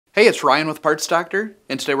Hey, it's Ryan with Parts Doctor,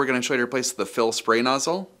 and today we're going to show you how to replace the fill spray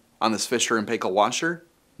nozzle on this Fisher Paykel washer.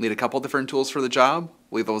 Need a couple different tools for the job.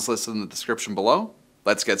 Leave those listed in the description below.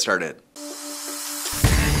 Let's get started.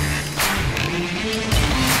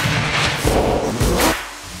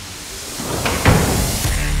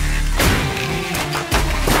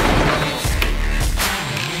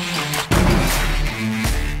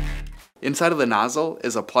 Inside of the nozzle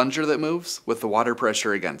is a plunger that moves with the water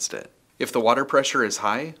pressure against it. If the water pressure is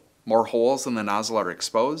high, more holes in the nozzle are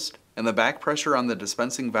exposed, and the back pressure on the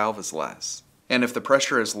dispensing valve is less. And if the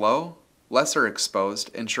pressure is low, less are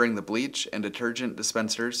exposed, ensuring the bleach and detergent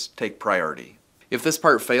dispensers take priority. If this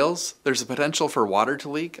part fails, there's a potential for water to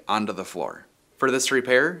leak onto the floor. For this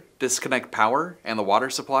repair, disconnect power and the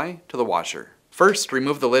water supply to the washer. First,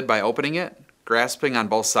 remove the lid by opening it, grasping on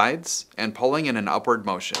both sides, and pulling in an upward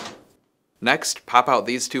motion. Next, pop out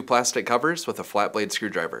these two plastic covers with a flat blade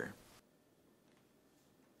screwdriver.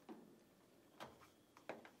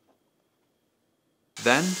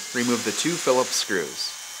 Then, remove the two Phillips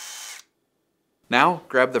screws. Now,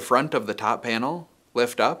 grab the front of the top panel,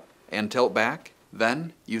 lift up, and tilt back,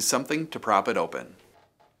 then use something to prop it open.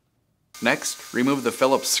 Next, remove the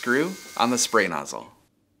Phillips screw on the spray nozzle.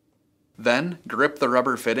 Then, grip the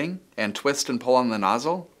rubber fitting and twist and pull on the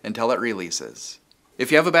nozzle until it releases. If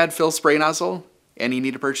you have a bad fill spray nozzle and you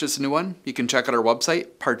need to purchase a new one, you can check out our website,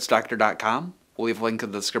 partsdoctor.com. We'll leave a link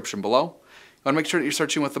in the description below. You want to make sure that you're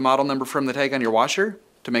searching with the model number from the tag on your washer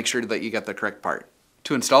to make sure that you get the correct part.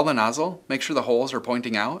 To install the nozzle, make sure the holes are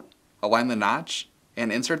pointing out, align the notch,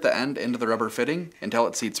 and insert the end into the rubber fitting until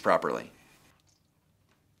it seats properly.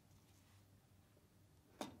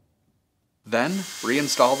 Then,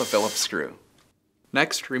 reinstall the Phillips screw.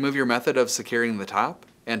 Next, remove your method of securing the top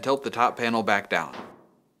and tilt the top panel back down.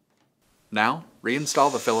 Now,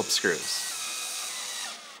 reinstall the Phillips screws.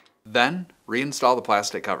 Then, reinstall the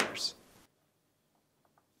plastic covers.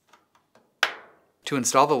 To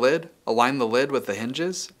install the lid, align the lid with the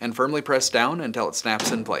hinges and firmly press down until it snaps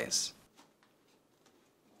in place.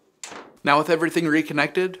 Now with everything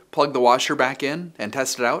reconnected, plug the washer back in and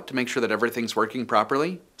test it out to make sure that everything's working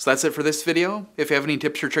properly. So that's it for this video. If you have any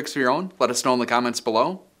tips or tricks of your own, let us know in the comments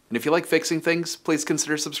below. And if you like fixing things, please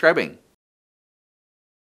consider subscribing.